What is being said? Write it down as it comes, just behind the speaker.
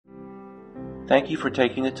Thank you for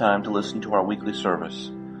taking the time to listen to our weekly service.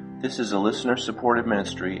 This is a listener-supported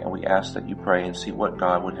ministry, and we ask that you pray and see what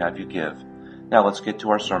God would have you give. Now let's get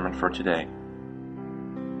to our sermon for today.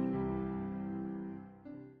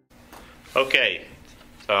 Okay,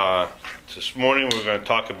 this morning we're going to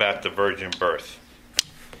talk about the virgin birth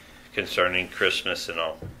concerning Christmas and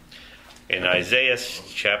all. In Isaiah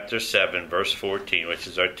chapter 7, verse 14, which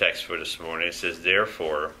is our text for this morning, it says,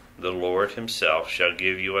 "Therefore the Lord himself shall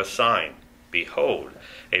give you a sign. Behold,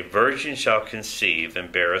 a virgin shall conceive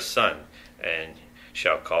and bear a son, and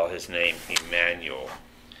shall call his name Emmanuel."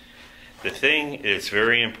 The thing that's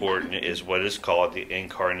very important is what is called the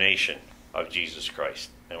incarnation of Jesus Christ.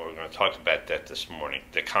 And we're going to talk about that this morning,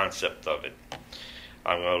 the concept of it.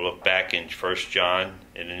 I'm going to look back in 1 John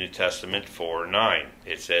in the New Testament 4:9.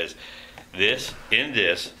 It says, In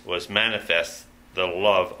this was manifest the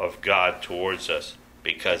love of God towards us,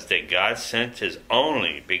 because that God sent his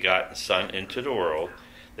only begotten Son into the world,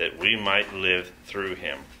 that we might live through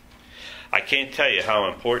him. I can't tell you how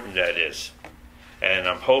important that is. And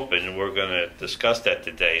I'm hoping we're going to discuss that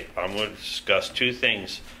today. I'm going to discuss two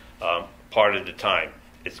things part of the time.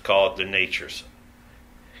 It's called the natures.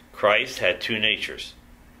 Christ had two natures.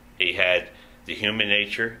 He had the human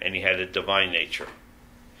nature and he had a divine nature.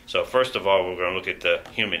 So first of all, we're going to look at the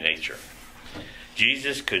human nature.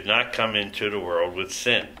 Jesus could not come into the world with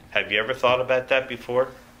sin. Have you ever thought about that before?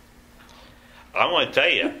 I want to tell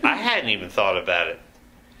you, I hadn't even thought about it.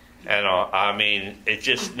 And it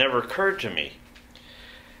just never occurred to me.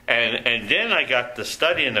 And then I got to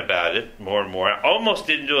studying about it more and more. I almost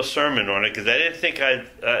didn't do a sermon on it because I didn't think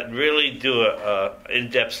I'd really do a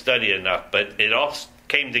in-depth study enough. But it all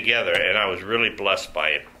came together, and I was really blessed by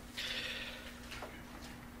it.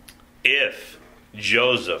 If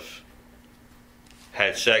Joseph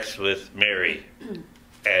had sex with Mary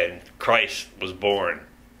and Christ was born,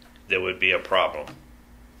 there would be a problem.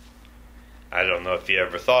 I don't know if you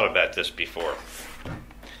ever thought about this before.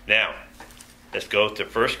 Now, let's go to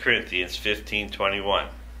 1 Corinthians 15:21.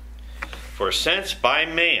 "For since by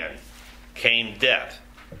man came death,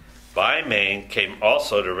 by man came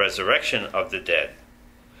also the resurrection of the dead.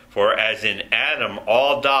 For as in Adam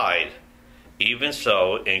all died, even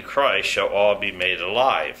so in Christ shall all be made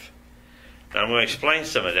alive." Now I'm going to explain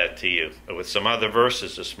some of that to you with some other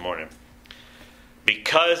verses this morning.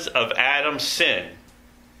 Because of Adam's sin,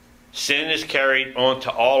 sin is carried on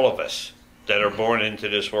to all of us that are born into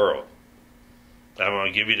this world. I'm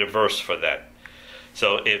going to give you the verse for that.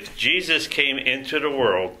 So if Jesus came into the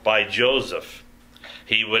world by Joseph,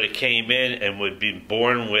 he would have came in and would be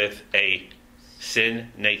born with a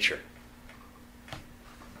sin nature.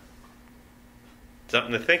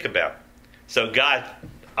 Something to think about. So God,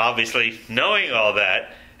 obviously knowing all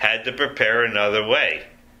that, had to prepare another way,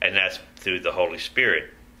 and that's through the Holy Spirit.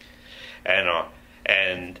 And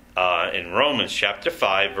in Romans chapter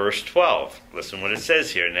 5, verse 12, listen what it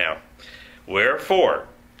says here now. "Wherefore,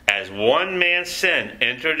 as one man's sin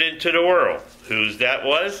entered into the world," whose that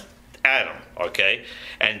was? Adam, okay?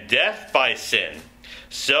 "And death by sin,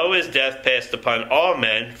 so is death passed upon all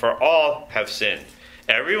men, for all have sinned."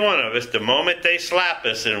 Every one of us, the moment they slap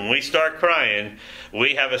us and we start crying,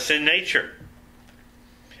 we have a sin nature.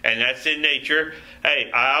 And that sin nature,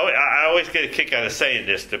 hey, I always get a kick out of saying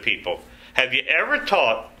this to people. Have you ever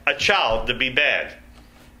taught a child to be bad?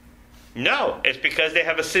 No, it's because they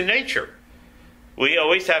have a sin nature. We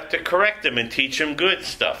always have to correct them and teach them good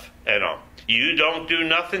stuff. You don't do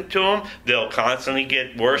nothing to them, they'll constantly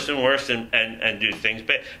get worse and worse and do things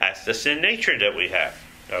bad. That's the sin nature that we have.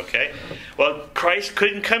 Okay? Well, Christ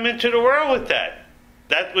couldn't come into the world with that.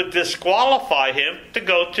 That would disqualify him to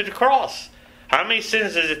go to the cross. How many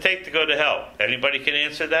sins does it take to go to hell? Anybody can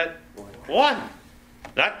answer that? One.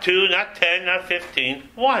 Not 2, not 10, not 15.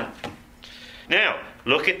 1. Now,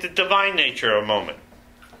 look at the divine nature a moment.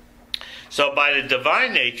 So by the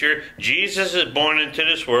divine nature, Jesus is born into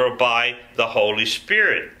this world by the Holy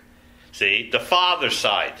Spirit. See, the Father's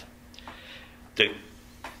side. The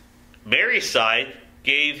Mary's side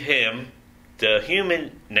gave him the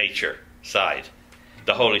human nature side.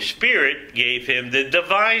 The Holy Spirit gave him the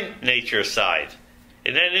divine nature side.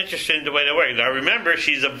 Isn't that interesting the way that works? Now remember,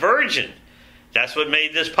 she's a virgin. That's what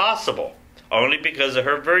made this possible. Only because of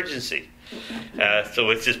her virginity. So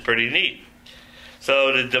it's just pretty neat.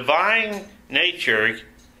 So the divine nature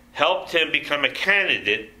helped him become a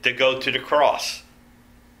candidate to go to the cross.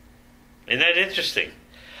 Isn't that interesting?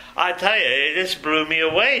 I tell you, it just blew me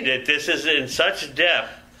away that this is in such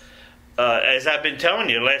depth, as I've been telling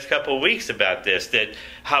you the last couple of weeks about this, that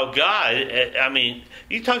how God,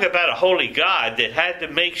 you talk about a holy God that had to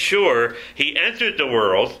make sure he entered the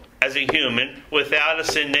world as a human without a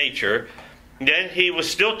sin nature, Then he was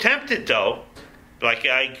still tempted, though, like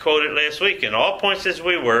I quoted last week, in all points as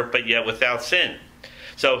we were, but yet without sin.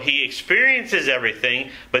 So he experiences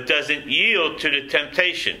everything, but doesn't yield to the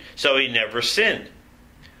temptation. So he never sinned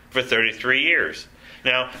for 33 years.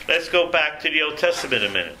 Now, let's go back to the Old Testament a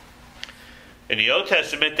minute. In the Old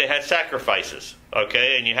Testament, they had sacrifices,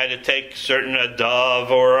 okay? And you had to take a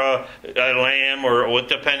dove or a lamb, or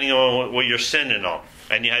depending on what you're sinning on.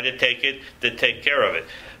 And you had to take it to take care of it.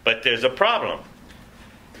 But there's a problem.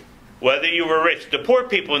 Whether you were rich, the poor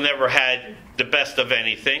people never had the best of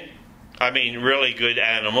anything. I mean, really good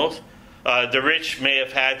animals. The rich may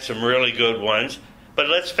have had some really good ones. But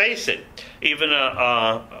let's face it, even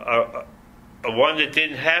a one that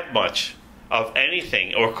didn't have much of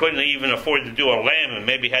anything, or couldn't even afford to do a lamb and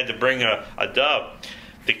maybe had to bring a dove.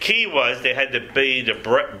 The key was they had to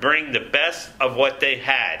bring the best of what they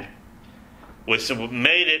had, which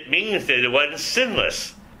means that it wasn't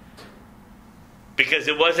sinless. Because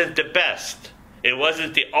it wasn't the best. It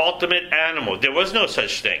wasn't the ultimate animal. There was no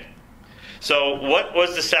such thing. So what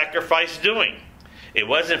was the sacrifice doing? It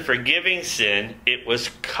wasn't forgiving sin. It was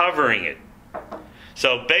covering it.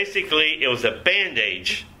 So basically, it was a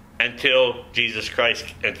bandage until Jesus Christ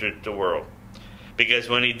entered the world. Because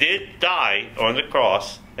when he did die on the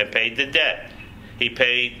cross and paid the debt, he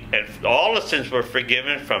paid, and all the sins were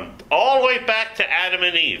forgiven from all the way back to Adam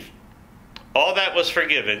and Eve. All that was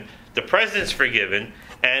forgiven. The present's forgiven,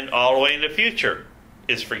 and all the way in the future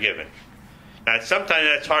is forgiven. Now, sometimes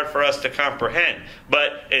that's hard for us to comprehend,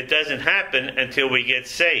 but it doesn't happen until we get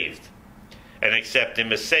saved and accept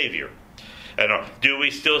him as Savior. And do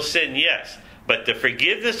we still sin? Yes. But the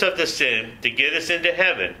forgiveness of the sin to get us into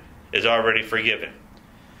heaven is already forgiven.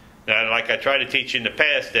 Now, like I tried to teach in the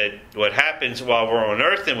past, that what happens while we're on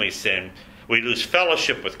earth and we sin, we lose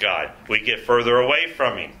fellowship with God. We get further away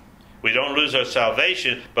from him. We don't lose our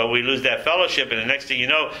salvation, but we lose that fellowship, and the next thing you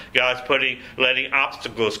know, God's letting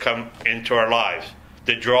obstacles come into our lives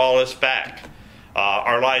to draw us back.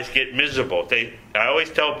 Our lives get miserable. I always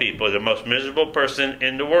tell people the most miserable person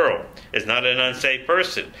in the world is not an unsaved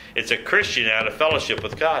person. It's a Christian out of fellowship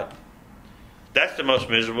with God. That's the most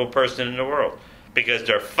miserable person in the world, because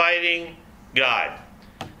they're fighting God.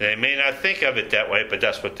 They may not think of it that way, but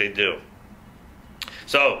that's what they do.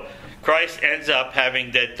 So Christ ends up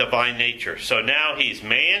having that divine nature. So now he's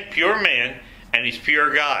man, and he's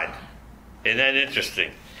pure God. Isn't that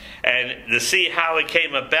interesting? And to see how it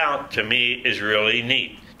came about, to me, is really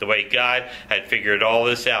neat. The way God had figured all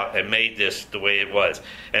this out and made this the way it was.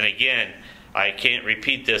 And again, I can't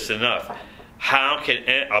repeat this enough. How can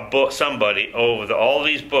somebody over all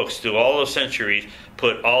these books through all those centuries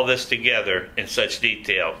put all this together in such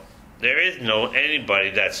detail? There is anybody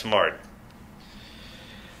that smart.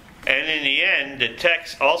 And in the end, the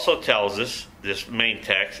text also tells us, this main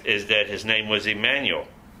text, is that his name was Emmanuel.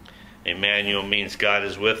 Emmanuel means God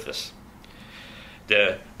is with us.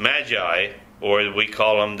 The Magi, or we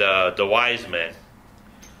call them the wise men,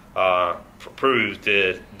 proved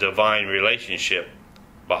the divine relationship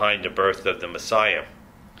behind the birth of the Messiah.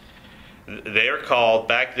 They are called,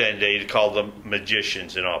 back then they called them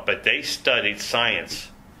magicians and all, but they studied science.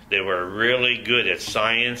 They were really good at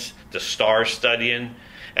science, the star studying,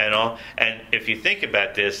 and all. And if you think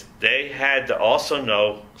about this, they had to also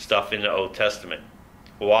know stuff in the Old Testament.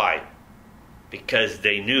 Why? Because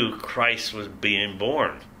they knew Christ was being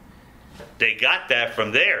born. They got that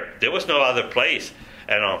from there. There was no other place.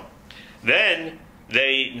 And all. Then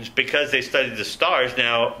because they studied the stars.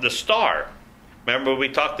 Now the star. Remember we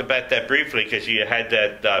talked about that briefly because you had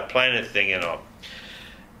that planet thing and all.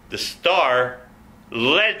 The star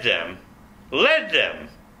led them.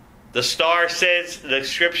 The star says, the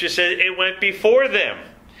scripture says, it went before them.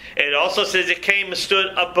 It also says it came and stood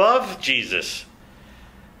above Jesus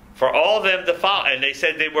for all them to follow. And they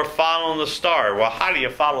said they were following the star. Well, how do you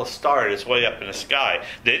follow a star that's way up in the sky?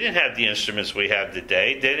 They didn't have the instruments we have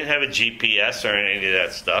today. They didn't have a GPS or any of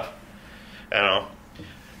that stuff.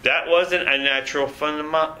 That wasn't a natural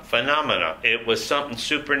phenomena. It was something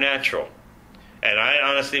supernatural. And I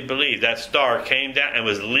honestly believe that star came down and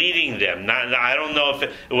was leading them. I don't know if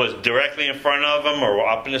it was directly in front of them or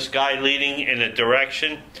up in the sky leading in a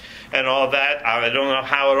direction and all that. I don't know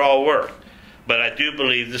how it all worked. But I do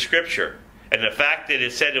believe the scripture. And the fact that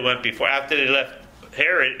it said it went before, after they left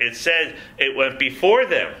Herod, it said it went before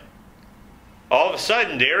them. All of a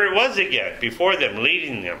sudden, there it was again, before them,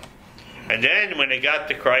 leading them. And then when they got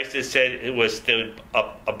to Christ, it said it was stood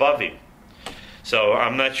up above him. So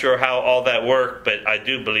I'm not sure how all that worked, but I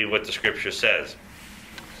do believe what the scripture says.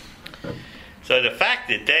 So the fact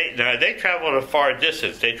that they traveled a far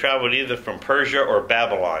distance. They traveled either from Persia or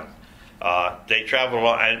Babylon. They traveled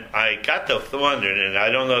along, and I got to wondering, and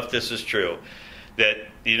I don't know if this is true, that,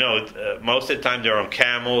 most of the time they're on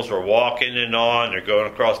camels or walking and all, and they're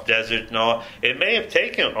going across deserts and all. It may have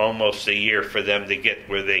taken almost a year for them to get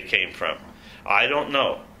where they came from. I don't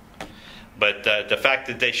know. But the fact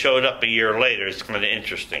that they showed up a year later is kind of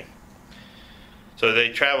interesting. So they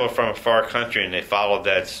traveled from a far country and they followed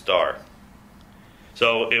that star.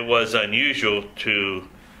 So it was unusual to...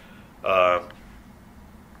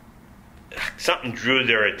 something drew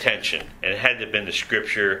their attention, and it had to have been the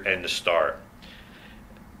scripture and the star.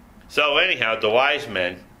 So anyhow, the wise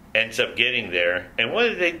men ends up getting there, and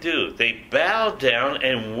what do? They bow down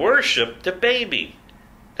and worship the baby.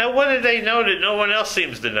 Now what did they know that no one else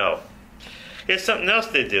seems to know? Here's something else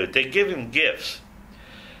they do. They give him gifts.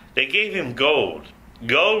 They gave him gold.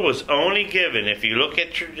 Gold was only given, if you look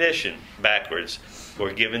at tradition backwards,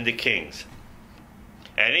 were given to kings.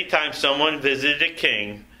 Anytime someone visited a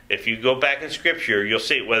king, if you go back in Scripture, you'll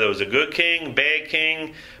see whether it was a good king, bad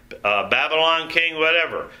king, Babylon king,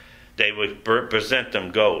 whatever, they would present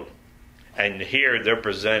them gold. And here they're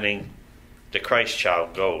presenting the Christ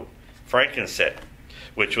child gold. Frankincense,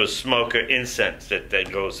 which was smoke or incense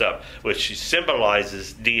that goes up, which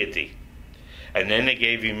symbolizes deity. And then they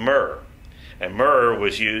gave him myrrh. And myrrh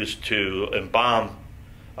was used to embalm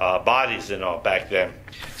bodies and all back then.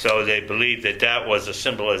 So they believed that that was a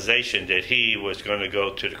symbolization that he was going to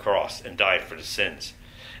go to the cross and die for the sins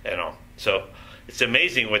and all. So it's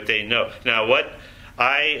amazing what they know. Now,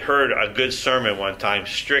 I heard a good sermon one time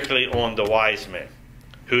strictly on the wise men,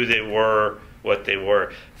 who they were, what they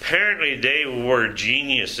were. Apparently they were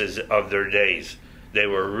geniuses of their days. They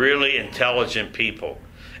were really intelligent people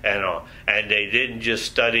and all. And they didn't just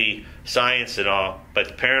study science and all, but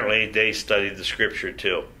apparently they studied the scripture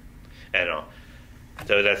too and all.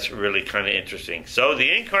 So that's really kind of interesting. So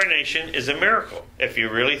the incarnation is a miracle, if you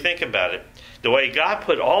really think about it. The way God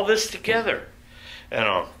put all this together and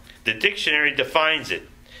all. The dictionary defines it: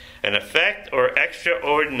 an effect or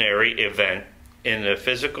extraordinary event in the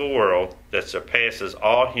physical world that surpasses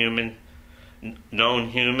all known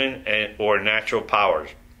human or natural powers,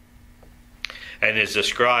 and is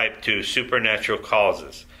ascribed to supernatural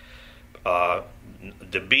causes.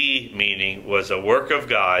 The B meaning was a work of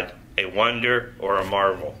God, a wonder, or a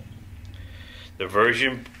marvel. The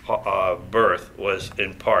virgin birth was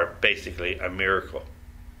in part basically a miracle,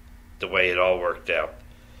 the way it all worked out.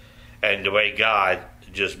 And the way God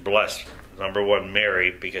just blessed, number one, Mary,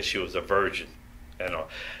 because she was a virgin. And all.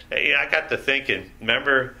 I got to thinking,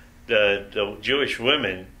 remember the Jewish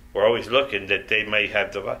women were always looking that they may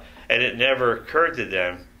have and it never occurred to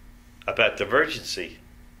them about the virginity.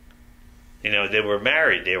 They were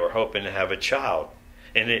married, they were hoping to have a child.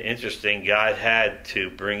 And it's interesting, God had to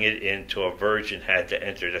bring it into a virgin, had to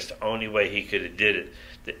enter. That's the only way he could have did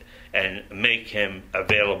it, and make him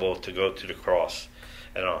available to go to the cross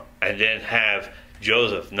and all. And then have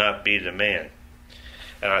Joseph not be the man.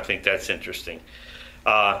 And I think that's interesting.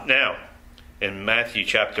 Now, in Matthew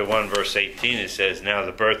chapter 1, verse 18, it says, "Now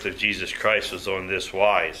the birth of Jesus Christ was on this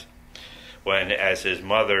wise, when as his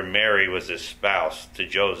mother Mary was espoused to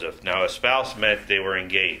Joseph." Now, espoused meant they were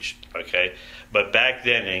engaged, okay? But back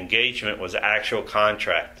then, an engagement was an actual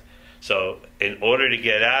contract. So in order to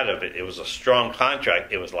get out of it, it was a strong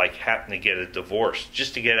contract. It was like having to get a divorce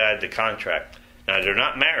just to get out of the contract. Now, they're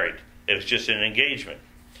not married. It was just an engagement.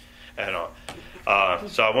 And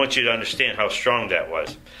so I want you to understand how strong that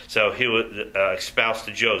was. So he was espoused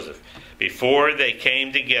to Joseph. Before they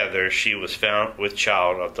came together, she was found with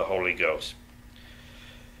child of the Holy Ghost.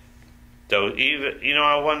 So even,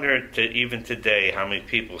 I wonder even today how many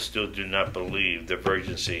people still do not believe the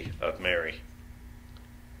virginity of Mary.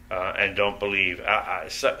 And don't believe.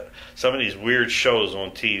 Some of these weird shows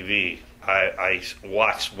on TV, I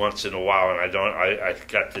watch once in a while, and I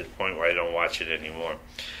got to the point where I don't watch it anymore.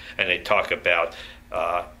 And they talk about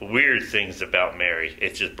weird things about Mary.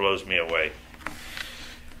 It just blows me away.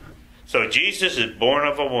 So Jesus is born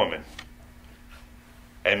of a woman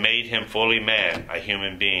and made him fully man, a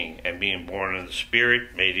human being, and being born of the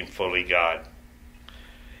Spirit made him fully God.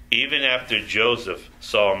 Even after Joseph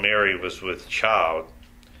saw Mary was with child,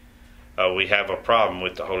 we have a problem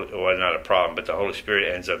with the Holy, well, not a problem, but the Holy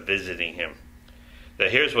Spirit ends up visiting him. Now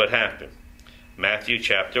here's what happened. Matthew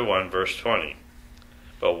chapter 1, verse 20.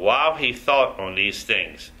 "But while he thought on these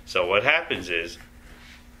things," so what happens is,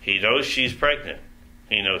 he knows she's pregnant.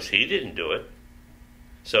 He knows he didn't do it.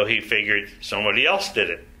 So he figured somebody else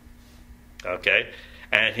did it. Okay?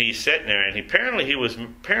 And he's sitting there, and he was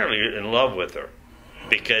apparently in love with her.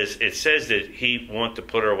 Because it says that he wanted to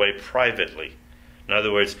put her away privately. In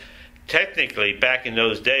other words, technically, back in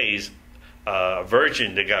those days, a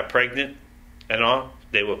virgin that got pregnant and all,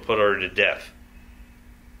 they would put her to death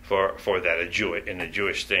for that, in the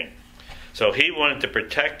Jewish thing. So he wanted to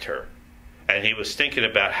protect her, and he was thinking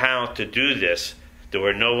about how to do this to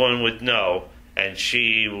where no one would know, and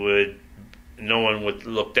no one would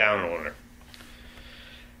look down on her.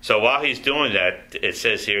 So while he's doing that, it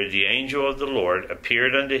says here, the angel of the Lord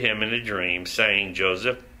appeared unto him in a dream, saying,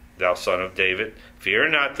 Joseph, thou son of David, fear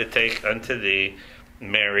not to take unto thee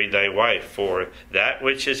Mary thy wife, for that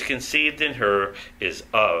which is conceived in her is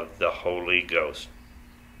of the Holy Ghost.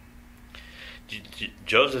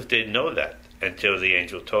 Joseph didn't know that until the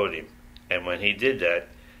angel told him. And when he did that,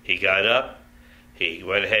 he got up, he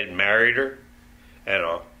went ahead and married her, and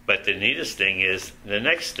all. But the neatest thing is the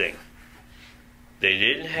next thing. They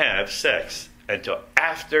didn't have sex until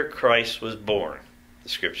after Christ was born, the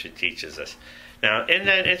scripture teaches us. Now, isn't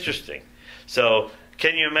that interesting? So,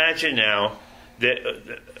 can you imagine now,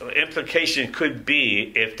 the implication could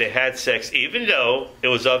be if they had sex, even though it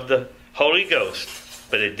was of the Holy Ghost,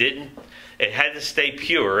 but it had to stay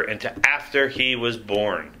pure until after he was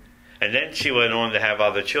born. And then she went on to have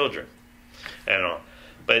other children. And all.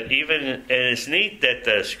 But and it's neat that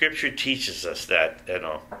the scripture teaches us that, and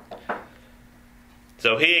all.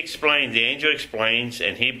 So he explained, the angel explains,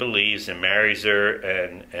 and he believes and marries her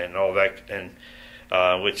and all that, and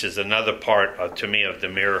which is another part, to me, of the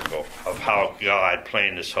miracle of how God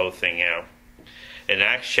planned this whole thing out. In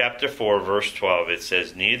Acts chapter 4, verse 12, it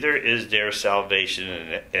says, neither is there salvation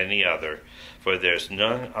in any other, for there's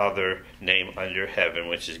none other name under heaven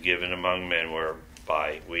which is given among men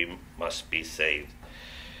whereby we must be saved.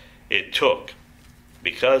 It took,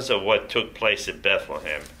 because of what took place at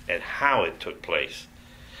Bethlehem and how it took place,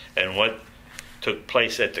 and what took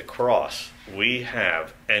place at the cross, we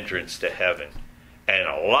have entrance to heaven. And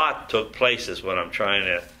a lot took place is what I'm trying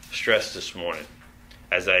to stress this morning,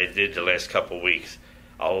 as I did the last couple of weeks.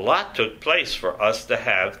 A lot took place for us to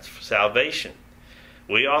have salvation.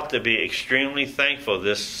 We ought to be extremely thankful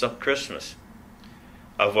this Christmas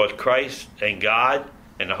of what Christ and God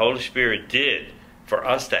and the Holy Spirit did for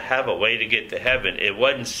us to have a way to get to heaven. It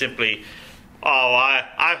wasn't simply, oh,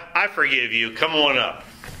 I forgive you, come on up.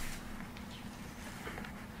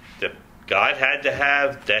 God had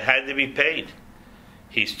to be paid.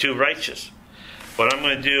 He's too righteous. What I'm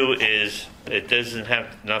going to do is, it doesn't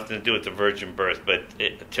have nothing to do with the virgin birth, but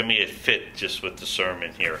to me it fit just with the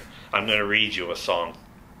sermon here. I'm going to read you a song.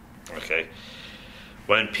 Okay.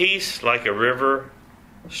 When peace like a river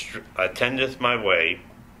attendeth my way,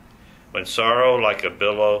 when sorrow like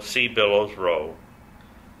a sea billows roll,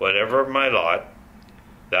 whatever my lot,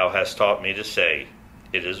 thou hast taught me to say,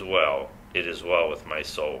 it is well with my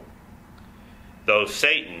soul. Though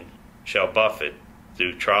Satan shall buffet,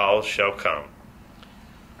 through trials shall come,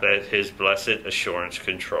 let his blessed assurance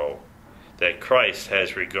control, that Christ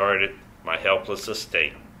has regarded my helpless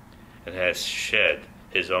estate, and has shed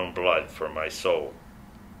his own blood for my soul.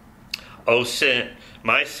 O sin,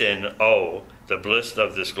 my sin, oh, the bliss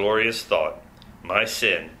of this glorious thought, my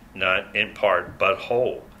sin, not in part but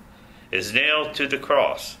whole, is nailed to the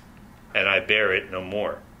cross, and I bear it no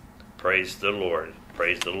more. Praise the Lord,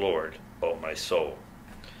 O my soul.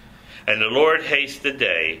 And the Lord haste the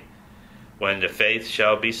day when the faith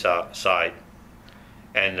shall be sight,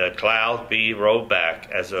 and the cloud be rolled back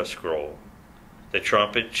as a scroll. The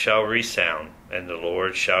trumpet shall resound, and the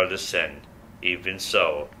Lord shall descend. Even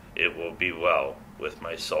so, it will be well with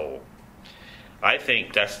my soul. I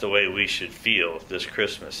think that's the way we should feel this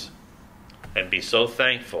Christmas, and be so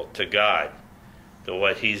thankful to God for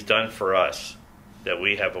what He's done for us, that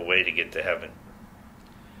we have a way to get to heaven.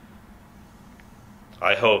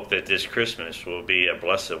 I hope that this Christmas will be a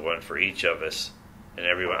blessed one for each of us and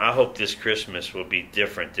everyone. I hope this Christmas will be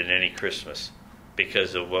different than any Christmas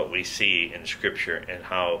because of what we see in Scripture and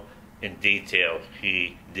how in detail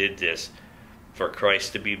He did this for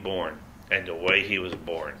Christ to be born and the way He was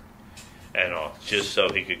born and all, just so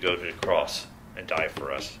He could go to the cross and die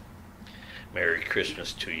for us. Merry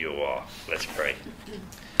Christmas to you all. Let's pray.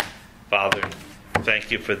 Father, thank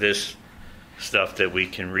you for this stuff that we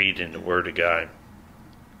can read in the Word of God.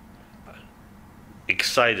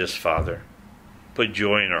 Excite us, Father. Put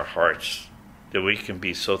joy in our hearts that we can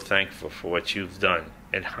be so thankful for what you've done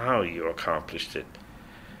and how you accomplished it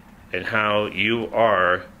and how you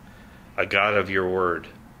are a God of your word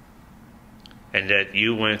and that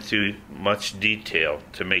you went through much detail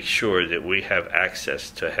to make sure that we have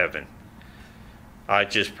access to heaven. I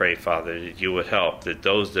just pray, Father, that you would help that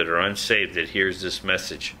those that are unsaved that hears this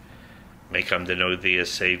message may come to know thee as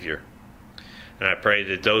Savior. And I pray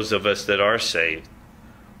that those of us that are saved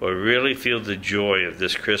will really feel the joy of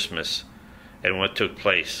this Christmas and what took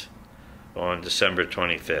place on December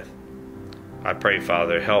 25th. I pray,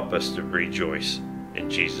 Father, help us to rejoice. In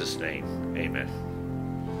Jesus' name, amen.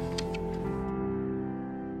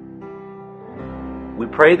 We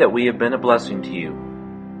pray that we have been a blessing to you.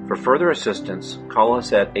 For further assistance, call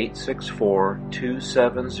us at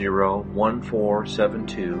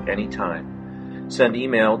 864-270-1472 anytime. Send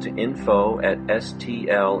email to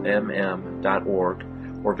info@stlmm.org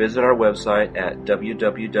or visit our website at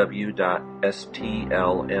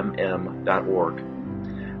www.stlmm.org.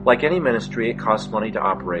 Like any ministry, it costs money to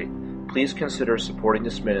operate. Please consider supporting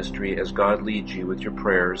this ministry as God leads you with your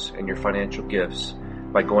prayers and your financial gifts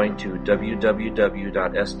by going to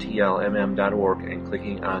www.stlmm.org and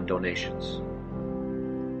clicking on donations.